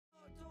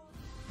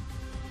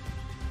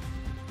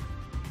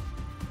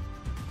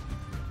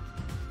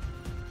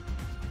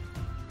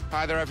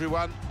Hi there,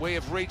 everyone. We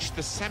have reached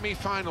the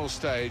semi-final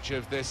stage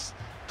of this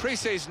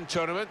pre-season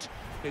tournament.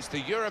 It's the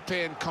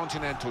European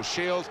Continental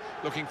Shield.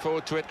 Looking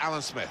forward to it,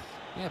 Alan Smith.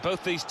 Yeah,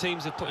 both these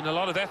teams have put in a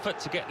lot of effort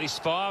to get this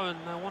far, and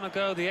they want to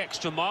go the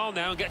extra mile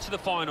now and get to the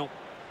final.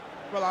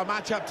 Well, our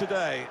match-up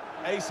today,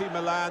 AC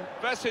Milan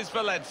versus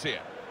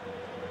Valencia.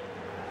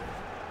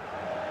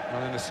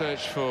 Well, in the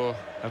search for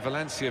a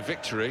Valencia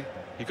victory,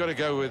 you've got to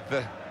go with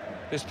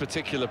this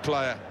particular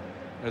player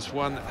as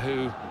one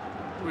who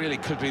really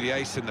could be the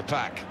ace in the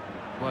pack.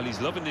 Well,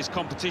 he's loving this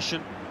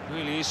competition.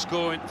 Really is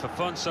scoring for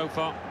fun so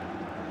far.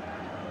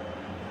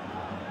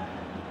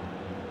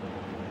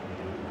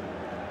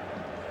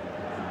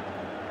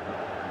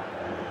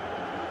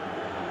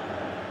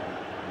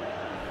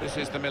 This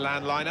is the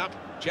Milan lineup.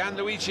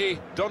 Gianluigi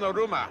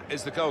Donnarumma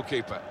is the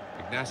goalkeeper.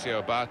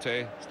 Ignacio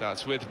Abate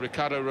starts with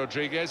Ricardo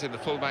Rodriguez in the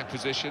fullback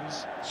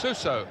positions.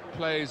 Suso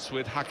plays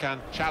with Hakan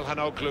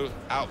Çalhanoğlu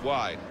out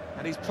wide.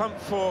 And he's plumped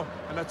for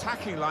an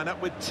attacking lineup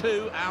with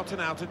two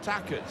out-and-out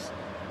attackers.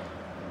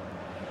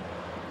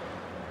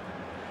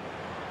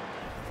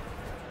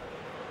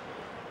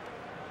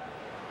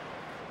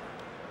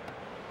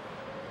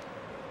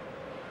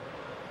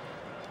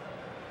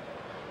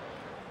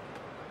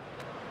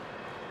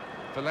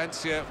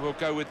 Valencia will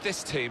go with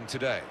this team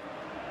today.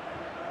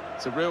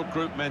 It's a real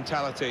group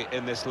mentality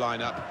in this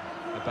lineup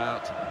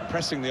about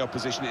pressing the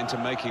opposition into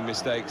making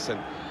mistakes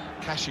and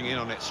cashing in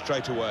on it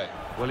straight away.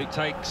 Well, it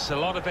takes a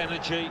lot of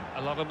energy,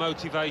 a lot of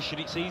motivation.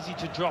 It's easy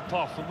to drop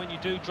off, and when you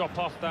do drop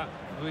off that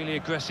really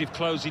aggressive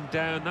closing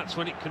down, that's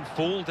when it can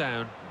fall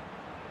down.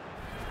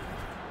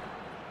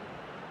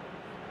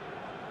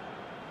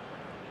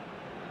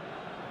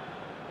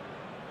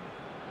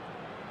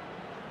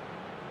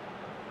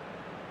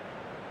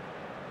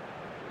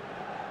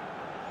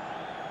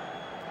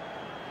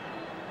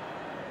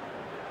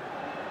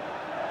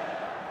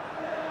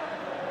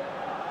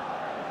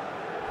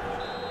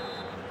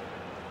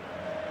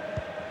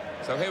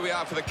 So here we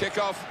are for the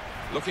kickoff.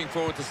 Looking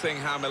forward to seeing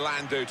how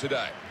Milan do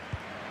today.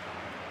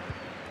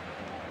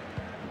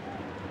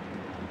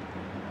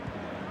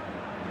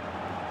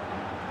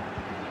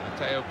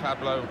 Mateo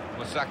Pablo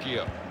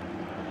Musacchio.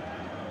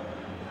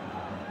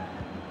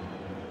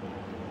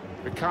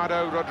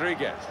 Ricardo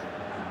Rodriguez.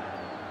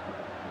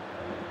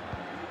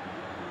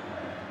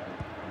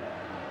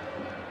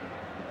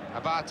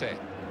 Abate.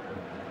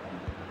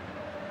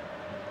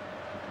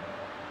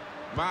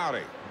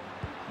 Mauri.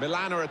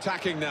 Milan are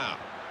attacking now.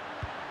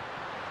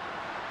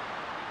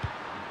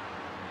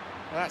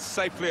 That's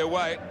safely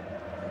away.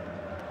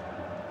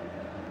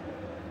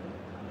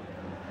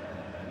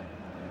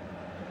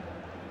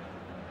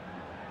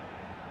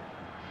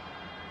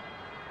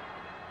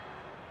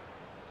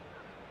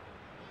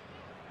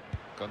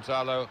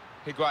 Gonzalo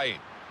Higuain.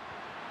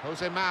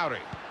 Jose Mauri.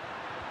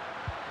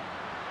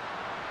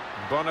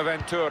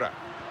 Bonaventura.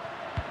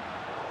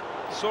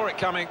 Saw it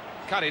coming,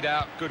 cut it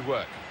out, good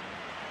work.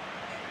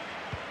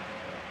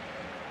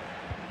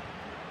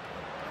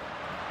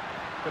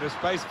 Bit of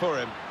space for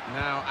him.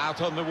 Now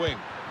out on the wing.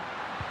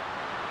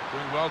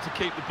 Doing well to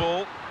keep the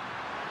ball.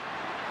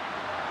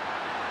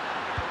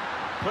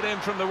 Put in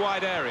from the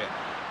wide area.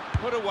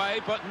 Put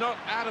away, but not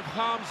out of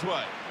harm's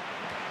way.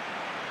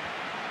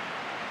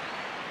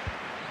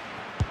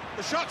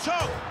 The shot's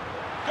off.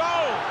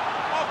 Goal!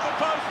 Off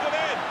the post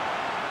and in.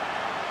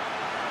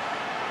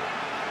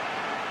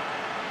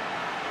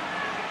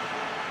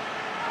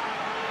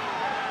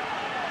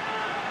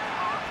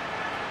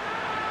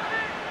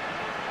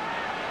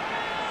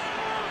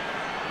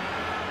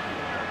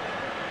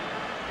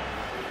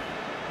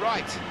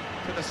 Right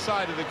to the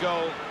side of the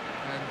goal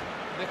and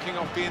nicking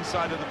off the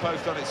inside of the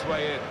post on its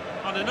way in.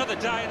 On another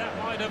day, that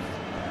might have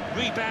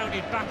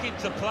rebounded back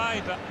into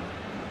play, but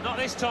not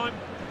this time.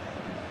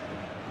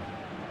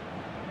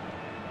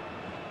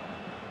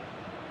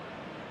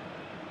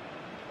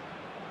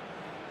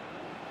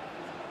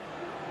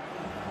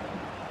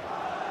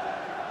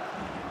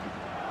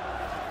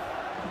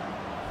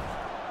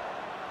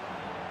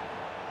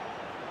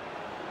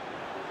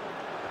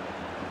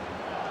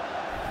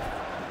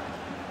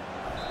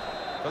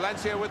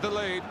 Valencia with the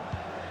lead.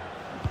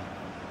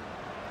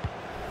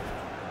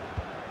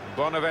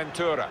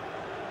 Bonaventura.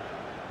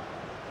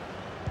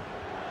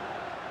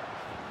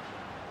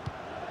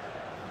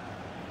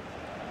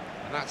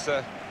 And that's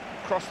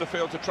across the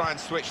field to try and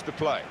switch the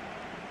play.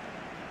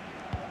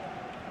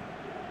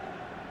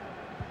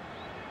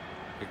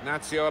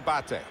 Ignacio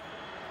Abate.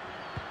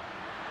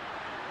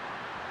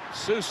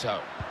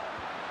 Suso.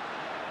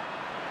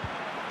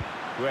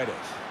 Guedes.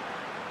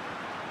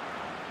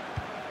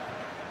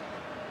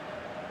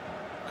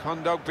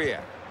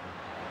 Kondogbia.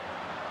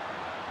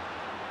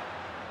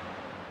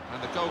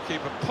 And the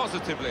goalkeeper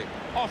positively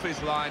off his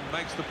line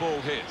makes the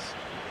ball his.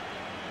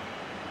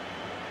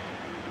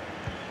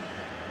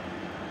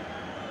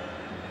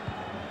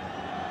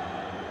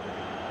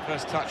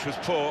 First touch was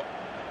poor.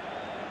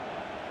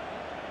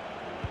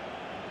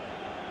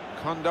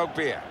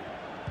 Kondogbia.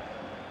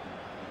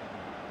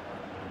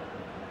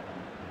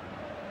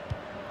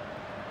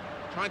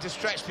 Trying to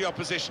stretch the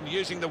opposition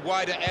using the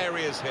wider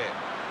areas here.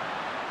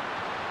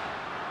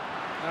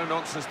 No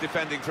nonsense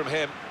defending from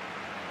him.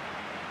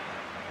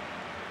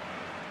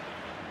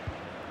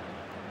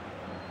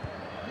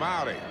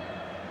 Mauri.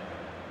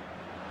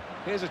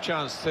 Here's a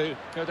chance to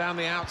go down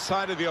the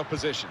outside of the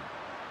opposition.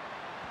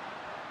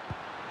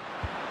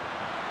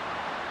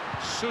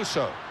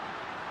 Suso.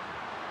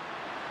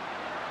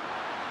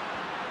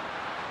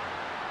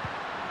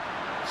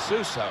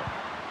 Suso.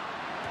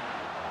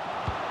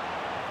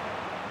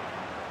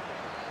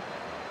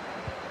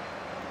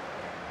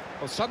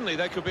 Well, suddenly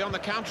they could be on the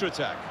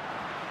counter-attack.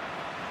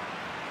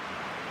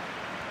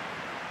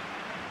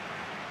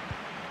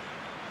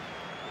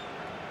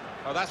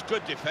 Oh, that's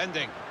good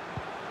defending.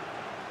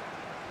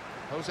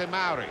 Jose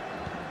Mauri.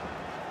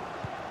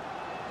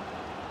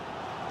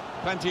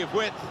 Plenty of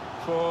width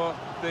for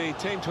the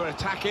team to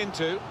attack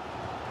into. And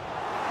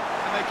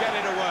they get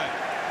it away.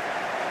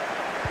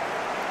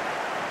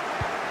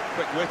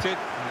 Quick-witted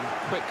and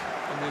quick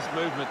in his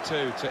movement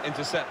too to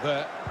intercept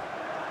there.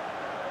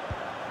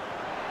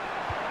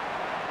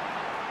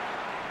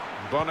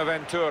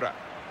 Bonaventura.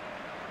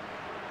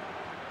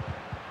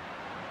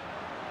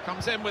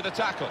 Comes in with a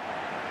tackle.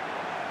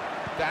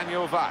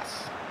 Daniel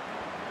Vaz.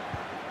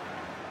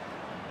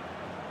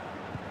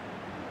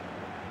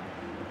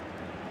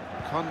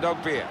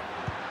 Kondogbia.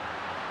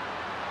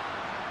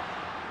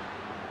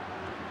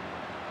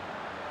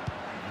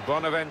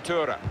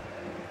 Bonaventura.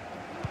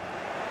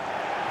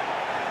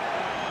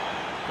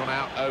 Gone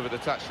out over the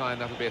touchline,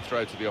 that'll be a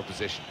throw to the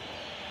opposition.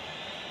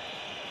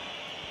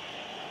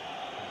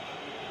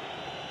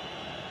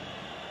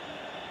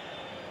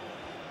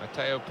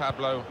 Mateo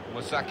Pablo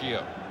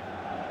Musacchio.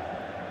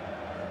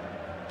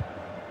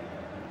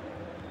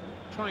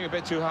 Trying a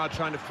bit too hard,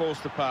 trying to force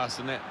the pass,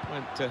 and it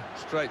went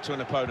straight to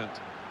an opponent.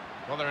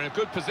 Well, they're in a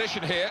good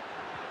position here.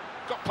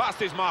 Got past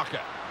his marker.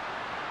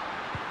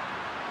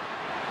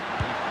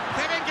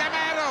 Kevin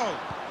Gamero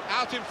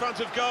out in front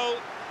of goal.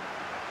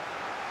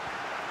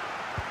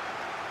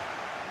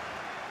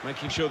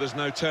 Making sure there's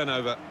no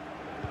turnover.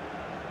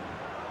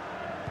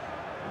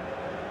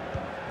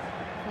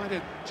 Quite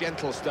a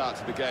gentle start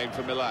to the game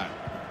for Milan.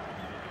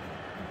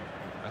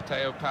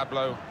 Mateo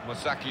Pablo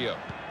Musacchio.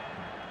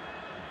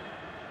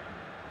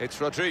 It's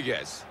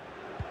Rodriguez.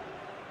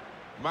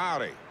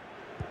 Mauri.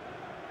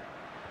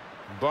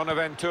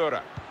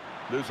 Bonaventura.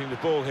 Losing the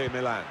ball here,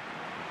 Milan.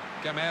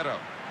 Gamero.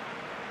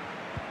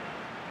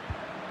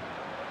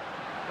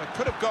 They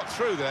could have got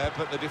through there,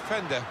 but the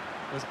defender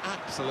was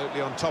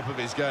absolutely on top of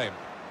his game.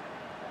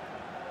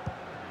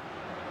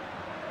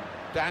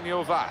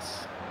 Daniel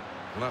Vaz.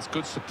 Well, that's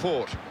good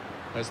support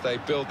as they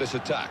build this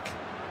attack.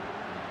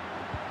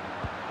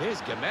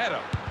 Here's Gamero.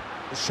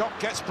 The shot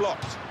gets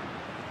blocked.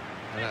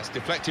 And that's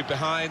deflected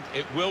behind.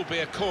 It will be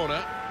a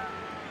corner.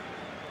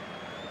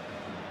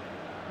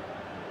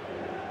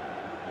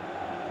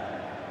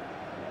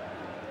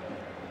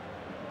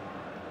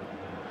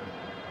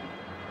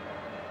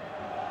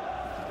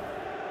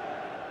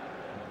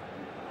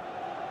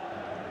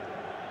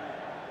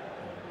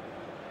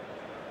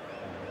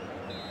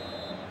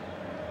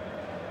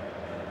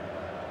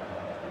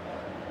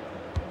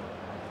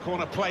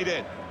 Corner played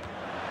in.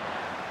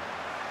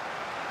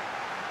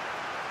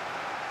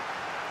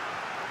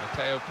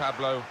 Mateo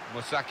Pablo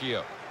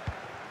Musacchio.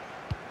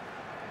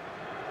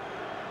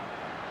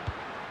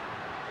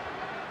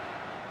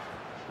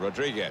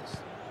 Rodriguez.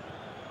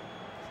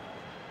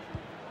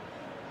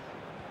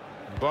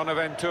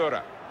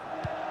 Bonaventura.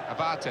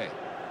 Abate.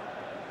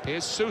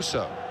 Here's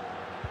Suso.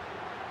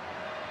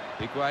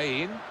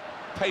 Higuain.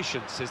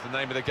 Patience is the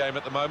name of the game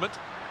at the moment.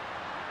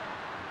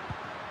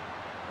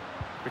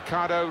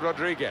 Ricardo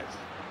Rodriguez.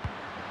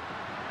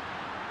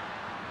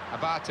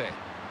 Abate.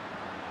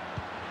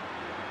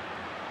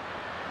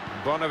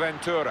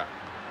 Bonaventura.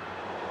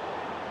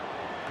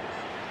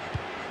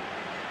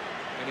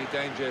 Any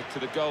danger to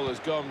the goal has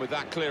gone with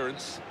that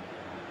clearance.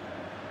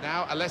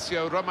 Now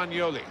Alessio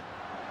Romagnoli.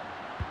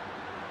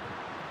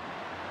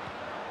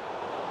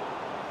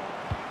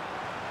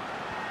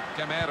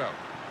 Gamero.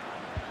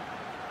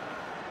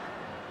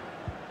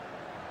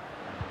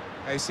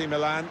 AC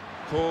Milan,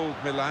 called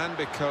Milan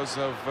because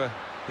of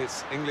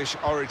its English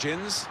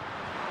origins.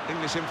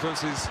 English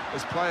influences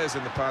as players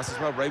in the past as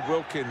well. Ray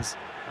Wilkins,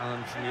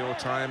 Alan, from your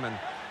time, and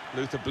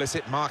Luther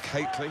Blissett, Mark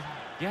Hateley.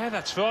 Yeah,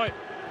 that's right.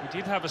 We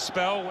did have a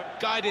spell.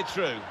 Guided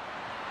through.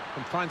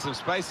 Can find some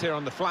space here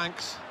on the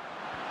flanks.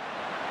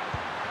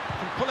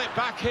 Can pull it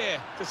back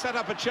here to set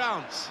up a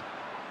chance.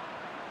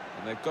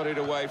 And they've got it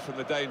away from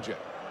the danger.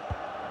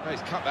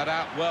 He's cut that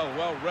out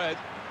well read.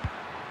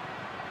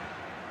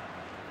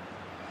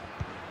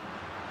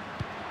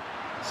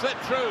 Slip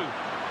through.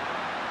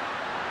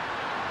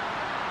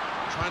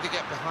 Trying to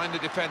get behind the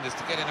defenders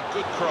to get in a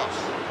good cross.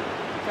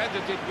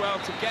 Defender did well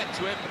to get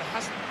to it, but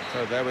hasn't.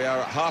 So there we are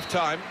at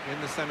half-time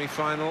in the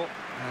semi-final,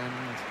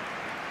 and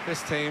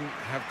this team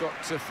have got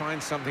to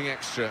find something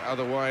extra,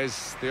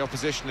 otherwise the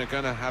opposition are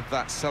going to have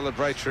that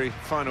celebratory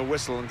final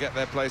whistle and get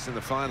their place in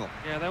the final.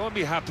 Yeah, they won't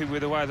be happy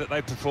with the way that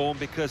they perform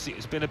because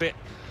it's been a bit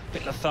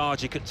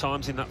lethargic at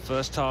times in that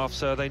first half,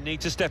 so they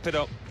need to step it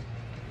up.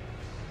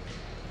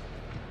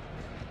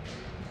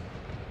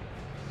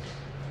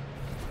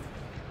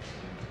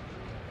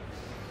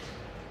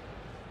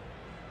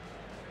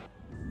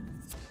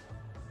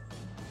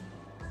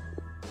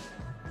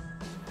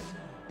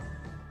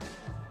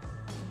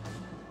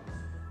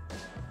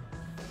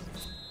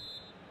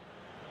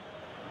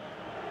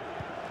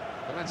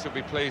 Valencia will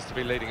be pleased to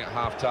be leading at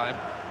half-time.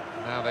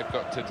 Now they've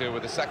got to deal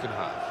with the second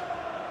half.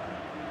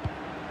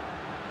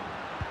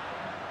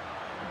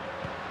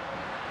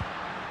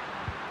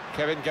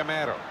 Kevin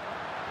Gamero.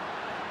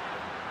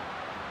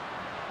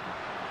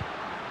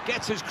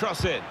 Gets his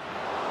cross in.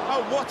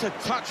 Oh, what a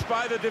touch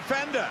by the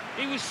defender.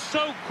 He was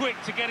so quick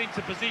to get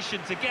into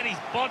position, to get his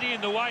body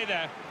in the way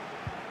there.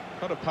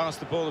 Got to pass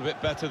the ball a bit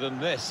better than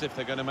this if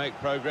they're going to make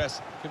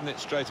progress, giving it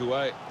straight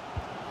away.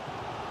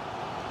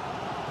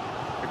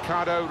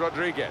 Ricardo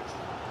Rodriguez.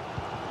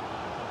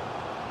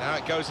 Now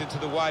it goes into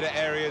the wider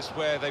areas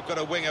where they've got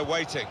a winger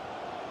waiting.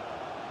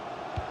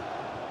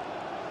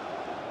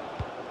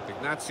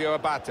 Ignacio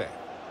Abate.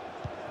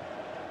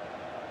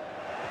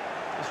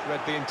 Just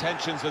read the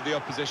intentions of the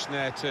opposition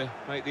there to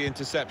make the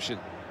interception.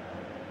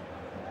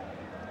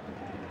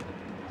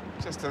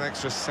 Just an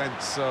extra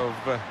sense of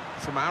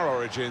from our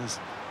origins,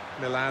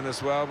 Milan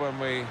as well, when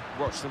we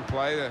watch them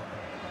play. They've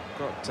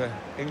got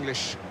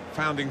English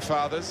founding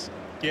fathers.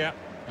 Yeah,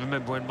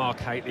 remember when Mark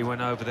Haitley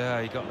went over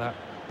there, he got that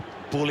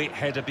bullet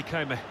header,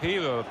 became a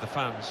hero of the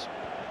fans.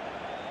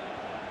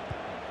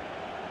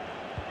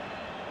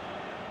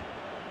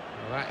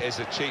 Well, that is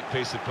a cheap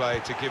piece of play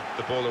to give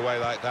the ball away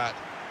like that.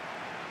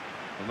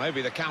 Well,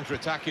 maybe the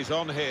counter-attack is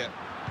on here.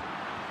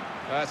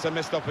 That's a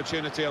missed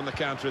opportunity on the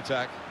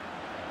counter-attack.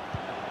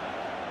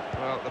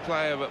 Well, the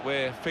player that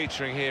we're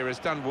featuring here has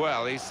done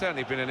well. He's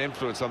certainly been an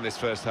influence on this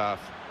first half.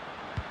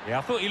 Yeah,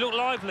 I thought he looked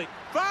lively.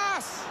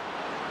 Vass!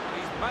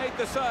 He's made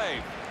the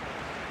save.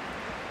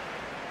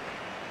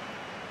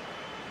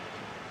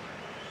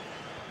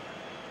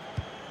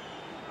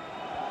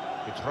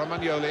 It's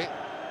Romagnoli.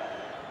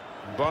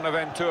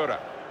 Bonaventura.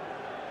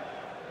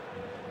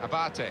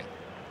 Abate.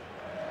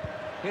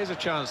 Here's a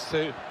chance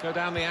to go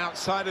down the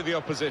outside of the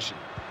opposition.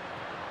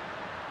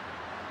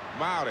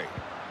 Mauri.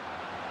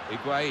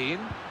 Higuain.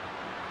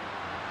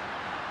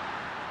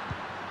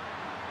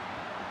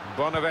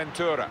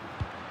 Bonaventura.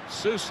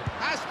 Sousa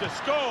has to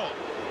score.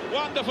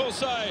 Wonderful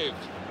save.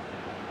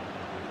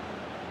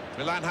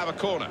 Milan have a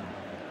corner.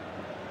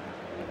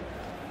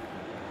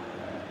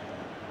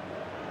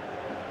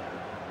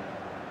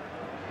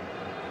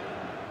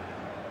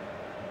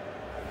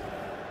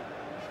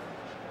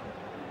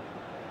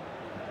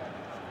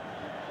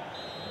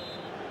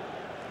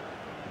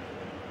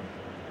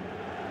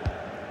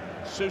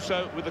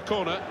 Sousa with the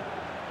corner.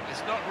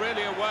 It's not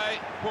really away.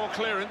 Poor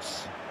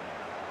clearance.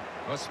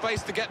 Well,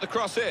 space to get the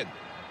cross in.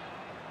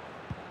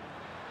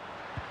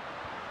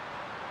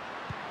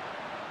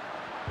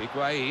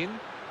 Higuain.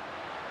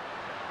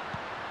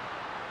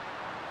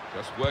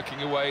 Just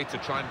working away to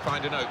try and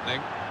find an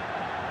opening.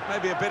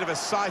 Maybe a bit of a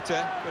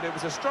sighter, but it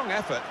was a strong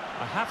effort.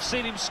 I have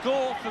seen him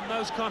score from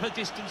those kind of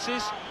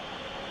distances.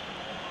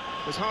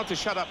 It was hard to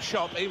shut up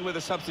shop, even with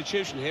a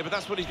substitution here, but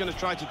that's what he's going to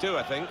try to do,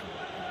 I think.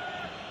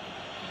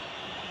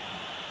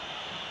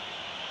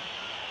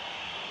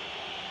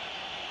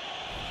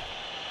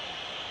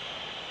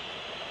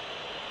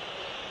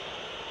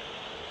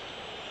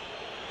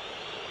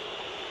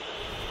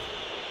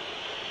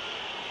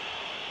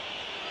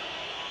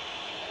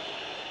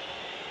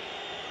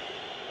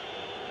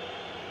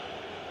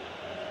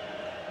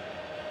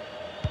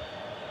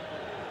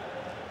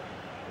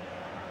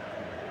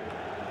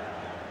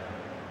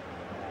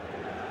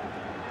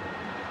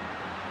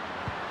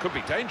 Could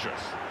be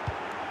dangerous.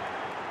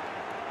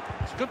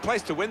 It's a good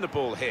place to win the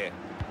ball here.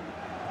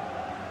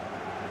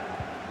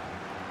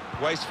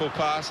 Wasteful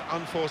pass,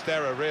 unforced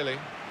error, really.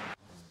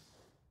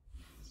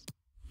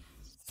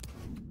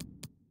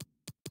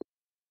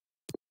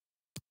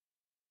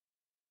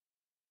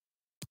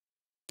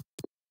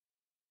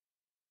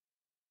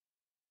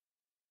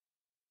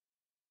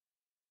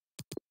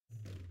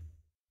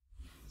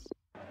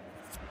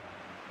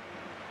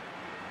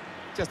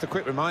 Just a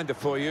quick reminder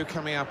for you,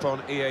 coming up on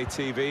EA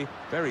TV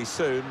very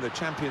soon, the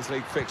Champions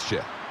League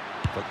fixture.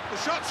 The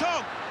shot's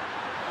on!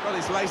 Got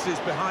his laces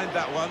behind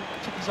that one.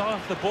 Took his eye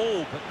off the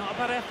ball, but not a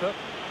bad effort.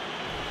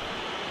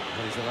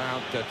 Well, he's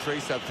allowed 3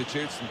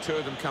 substitutes and 2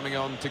 of them coming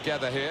on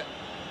together here.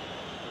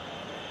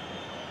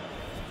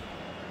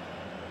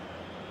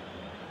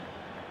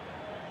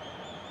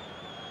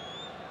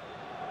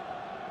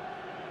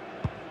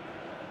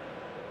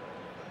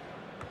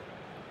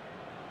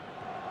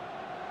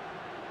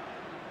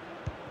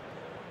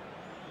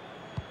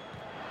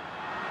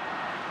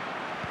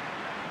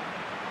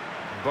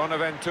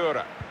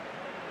 Bonaventura.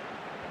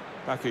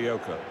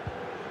 Bakayoko.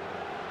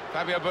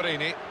 Fabio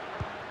Borini.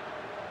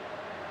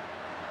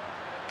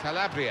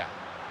 Calabria.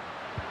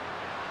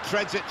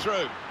 Threads it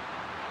through.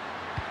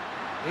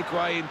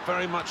 Higuain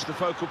very much the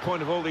focal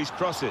point of all these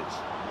crosses.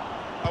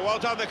 Oh, well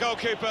done, the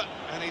goalkeeper,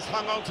 and he's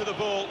hung on to the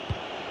ball.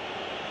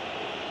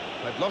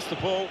 They've lost the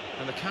ball,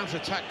 and the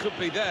counter-attack could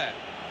be there.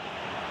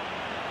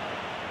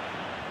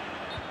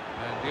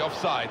 And the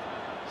offside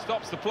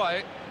stops the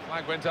play.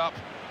 Flag went up.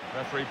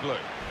 Referee blew.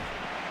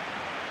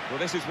 Well,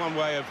 this is one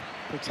way of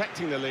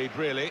protecting the lead,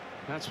 really.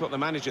 That's what the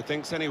manager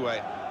thinks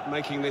anyway,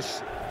 making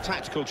this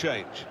tactical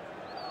change.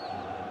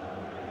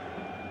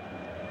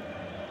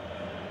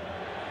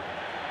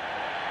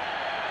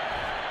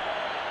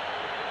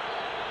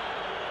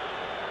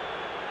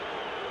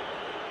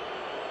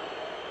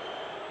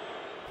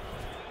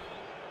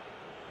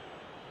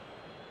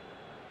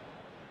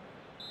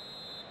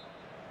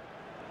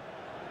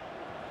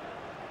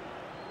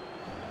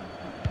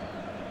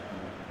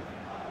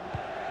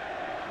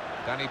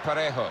 Dani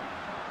Parejo.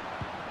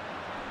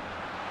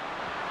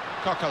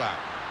 Coquelin.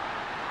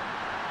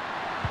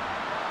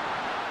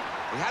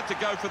 He had to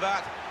go for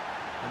that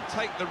and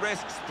take the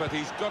risks, but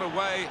he's got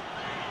away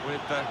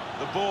with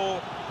the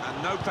ball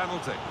and no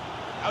penalty.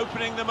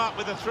 Opening them up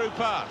with a through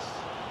pass.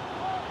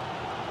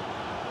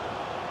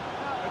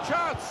 A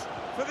chance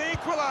for the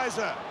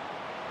equaliser.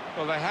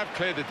 Well, they have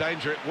cleared the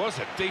danger. It was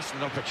a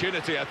decent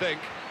opportunity, I think.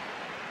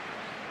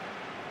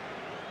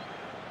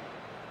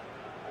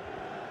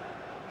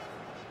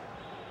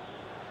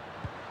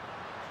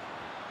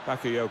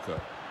 Bakayoko.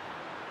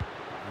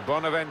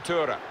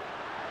 Bonaventura.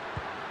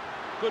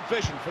 Good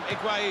vision from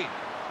Higuain.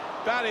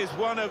 That is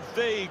one of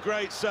the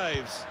great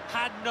saves.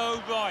 Had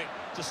no right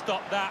to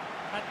stop that.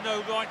 Had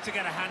no right to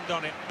get a hand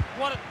on it.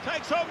 What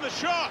Takes on the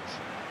shot.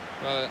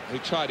 Well, he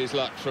tried his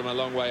luck from a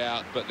long way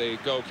out, but the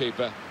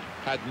goalkeeper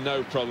had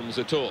no problems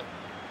at all.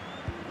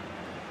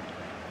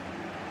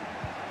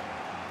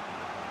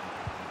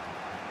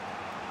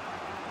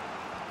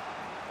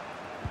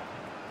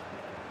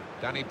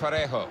 Dani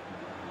Parejo.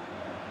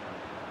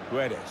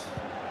 Guedes.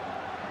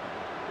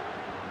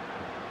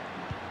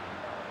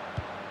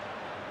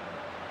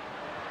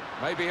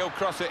 Maybe he'll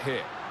cross it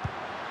here.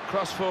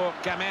 Cross for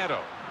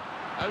Gamero.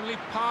 Only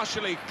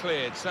partially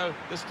cleared, so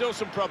there's still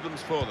some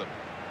problems for them.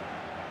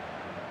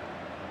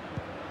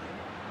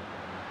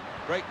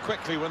 Break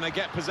quickly when they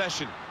get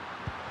possession.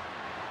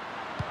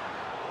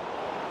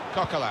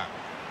 Coquelin.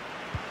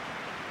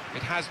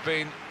 It has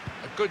been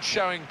a good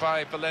showing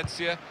by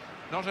Valencia.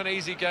 Not an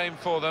easy game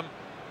for them,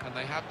 and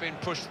they have been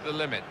pushed to the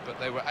limit, but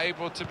they were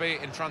able to be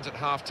in front at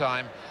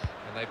half-time,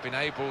 and they've been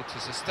able to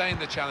sustain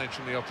the challenge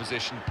from the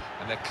opposition,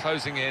 and they're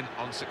closing in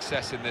on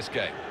success in this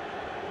game.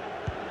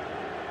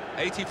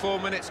 84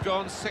 minutes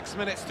gone, 6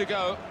 minutes to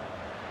go.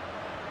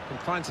 Can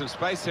find some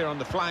space here on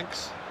the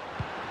flanks.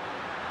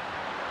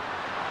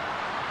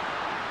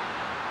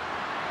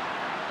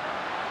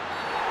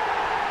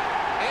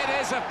 It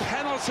is a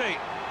penalty.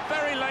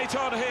 Very late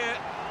on here.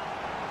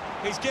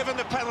 He's given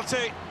the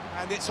penalty,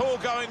 and it's all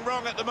going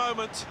wrong at the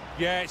moment.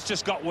 Yeah, it's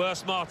just got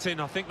worse, Martin.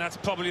 I think that's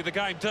probably the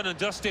game done and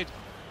dusted.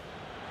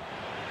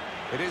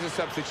 It is a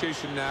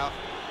substitution now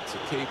to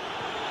keep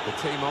the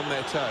team on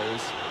their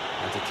toes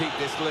and to keep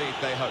this lead,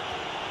 they hope.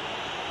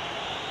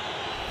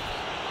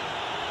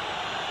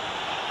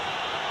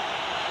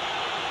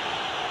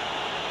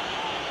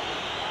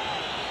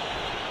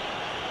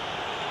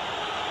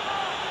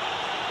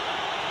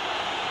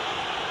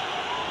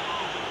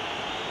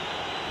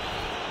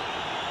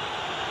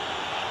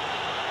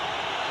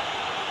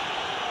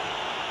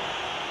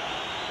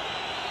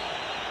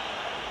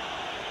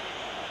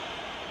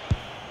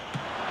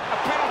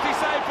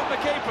 The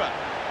keeper.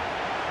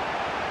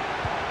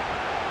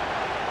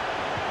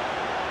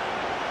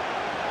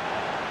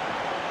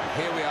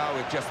 Here we are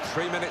with just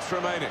 3 minutes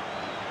remaining.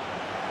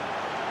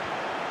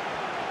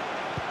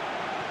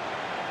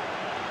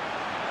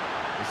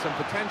 There's some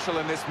potential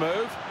in this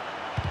move.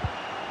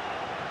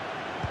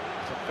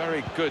 It's a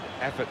very good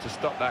effort to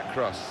stop that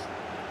cross.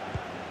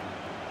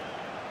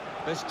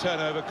 This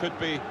turnover could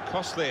be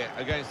costly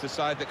against a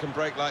side that can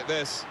break like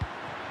this.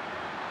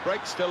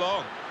 Break still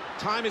on.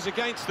 Time is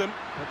against them,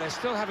 but they're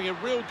still having a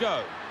real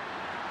go.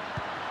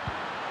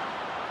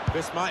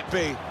 This might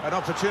be an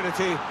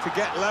opportunity to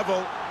get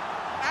level.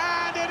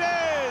 And it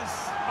is!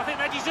 I think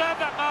they deserve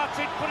that,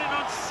 Martin, putting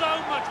on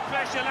so much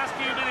pressure last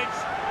few minutes.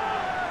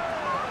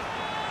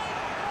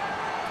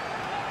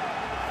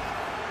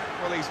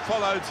 Well, he's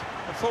followed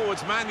the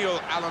forwards manual,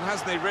 Alan,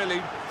 hasn't he, really?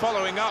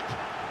 Following up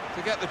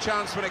to get the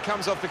chance when it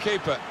comes off the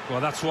keeper. Well,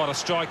 that's what a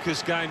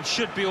striker's game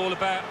should be all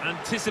about,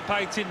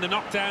 anticipating the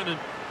knockdown and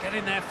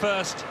getting there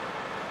first.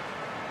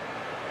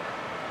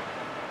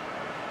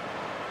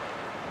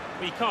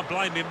 Well, you can't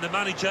blame him. The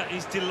manager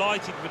is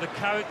delighted with the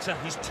character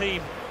his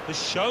team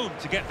has shown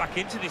to get back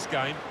into this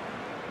game.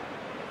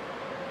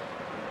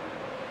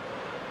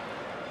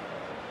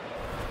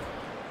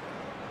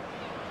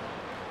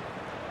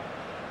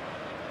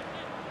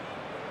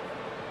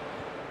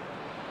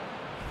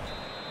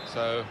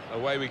 So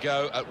away we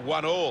go at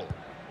 1-1.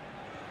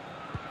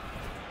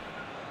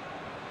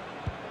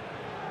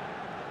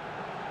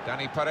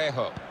 Dani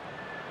Parejo.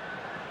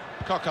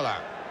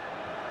 Coquelin.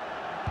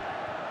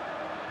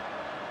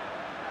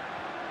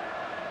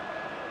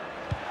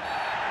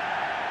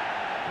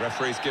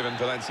 Referee's given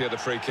Valencia the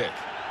free kick.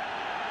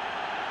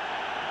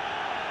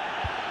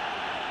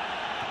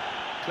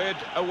 Cleared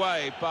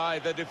away by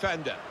the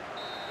defender.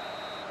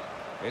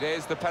 It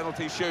is the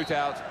penalty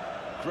shootout.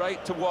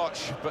 Great to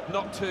watch, but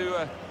not too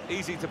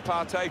easy to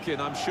partake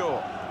in, I'm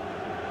sure.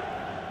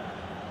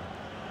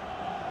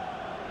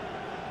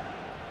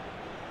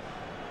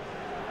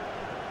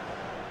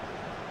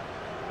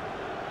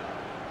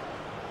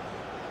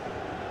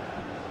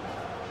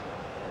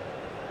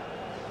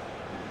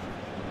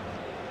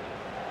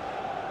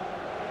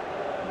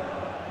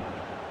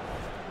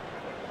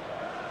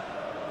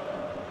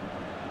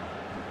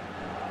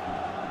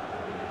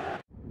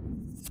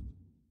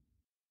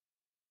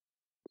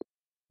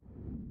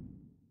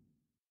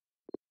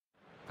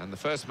 And the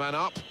first man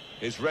up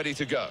is ready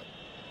to go.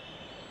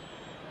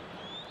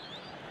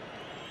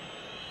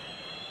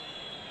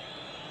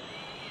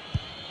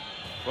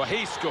 Well,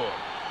 he scored.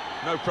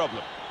 No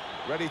problem.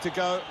 Ready to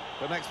go,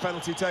 the next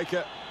penalty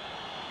taker.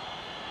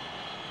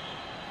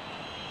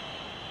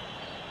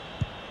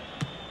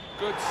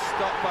 Good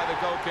stop by the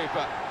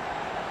goalkeeper.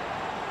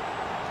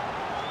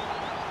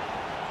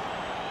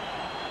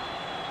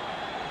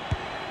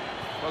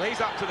 Well,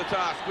 he's up to the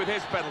task with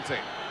his penalty.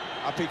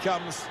 Up he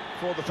comes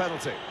for the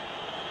penalty.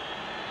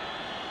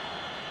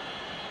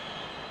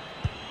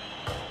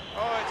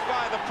 Oh, it's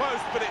via the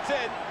post, but it's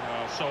in.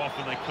 Oh, so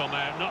often they come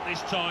out, not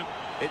this time.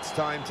 It's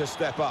time to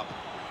step up.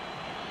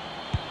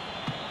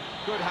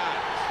 Good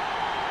hands.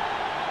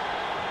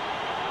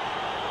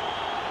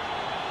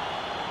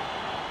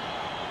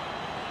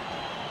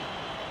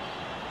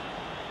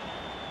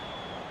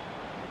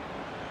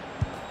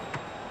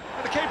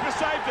 And the keeper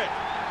saved it.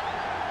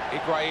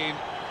 Higuain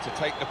to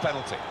take the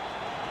penalty.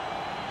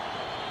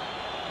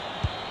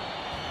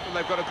 Well,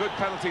 they've got a good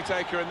penalty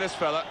taker in this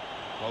fella.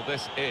 Well,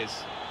 this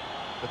is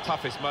the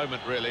toughest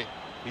moment, really.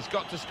 He's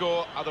got to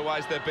score,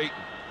 otherwise they're beaten.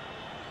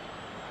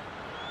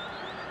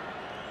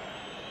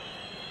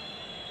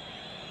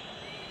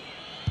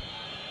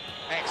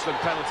 Excellent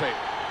penalty.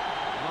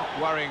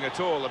 Not worrying at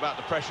all about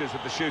the pressures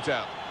of the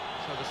shootout.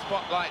 So the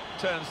spotlight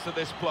turns to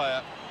this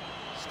player.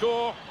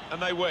 Score,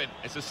 and they win.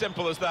 It's as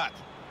simple as that.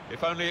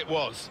 If only it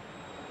was.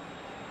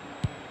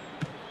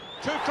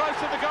 Too close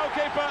to the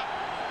goalkeeper.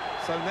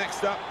 So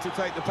next up to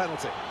take the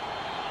penalty.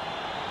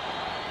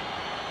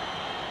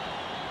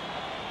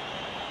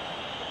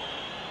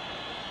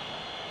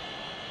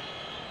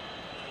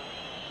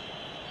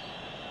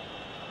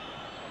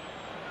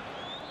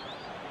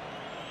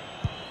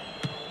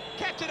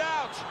 Kept it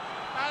out,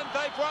 and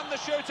they've won the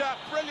shootout.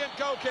 Brilliant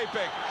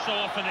goalkeeping. So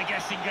often a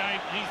guessing game.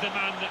 He's the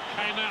man that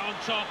came out on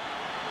top.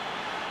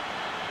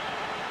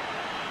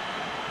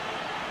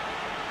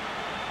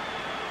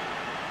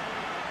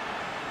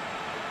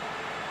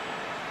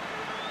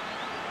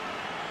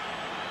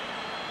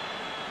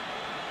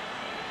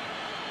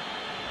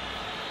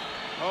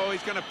 Oh,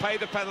 he's going to pay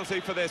the penalty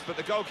for this, but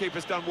the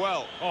goalkeeper's done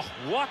well. Oh,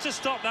 what a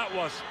stop that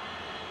was.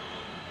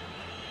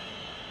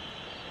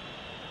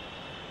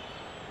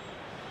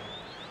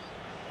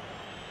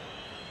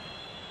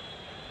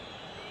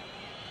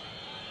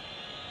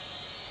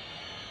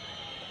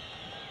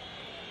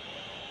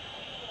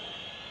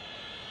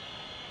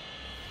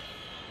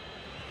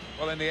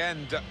 Well, in the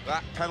end,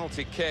 that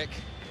penalty kick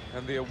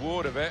and the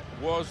award of it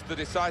was the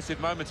decisive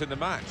moment in the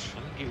match.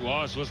 I think it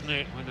was, wasn't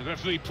it? When the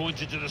referee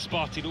pointed to the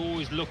spot, it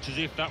always looked as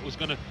if that was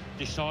going to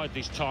decide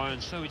this tie,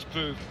 and so it's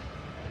proved.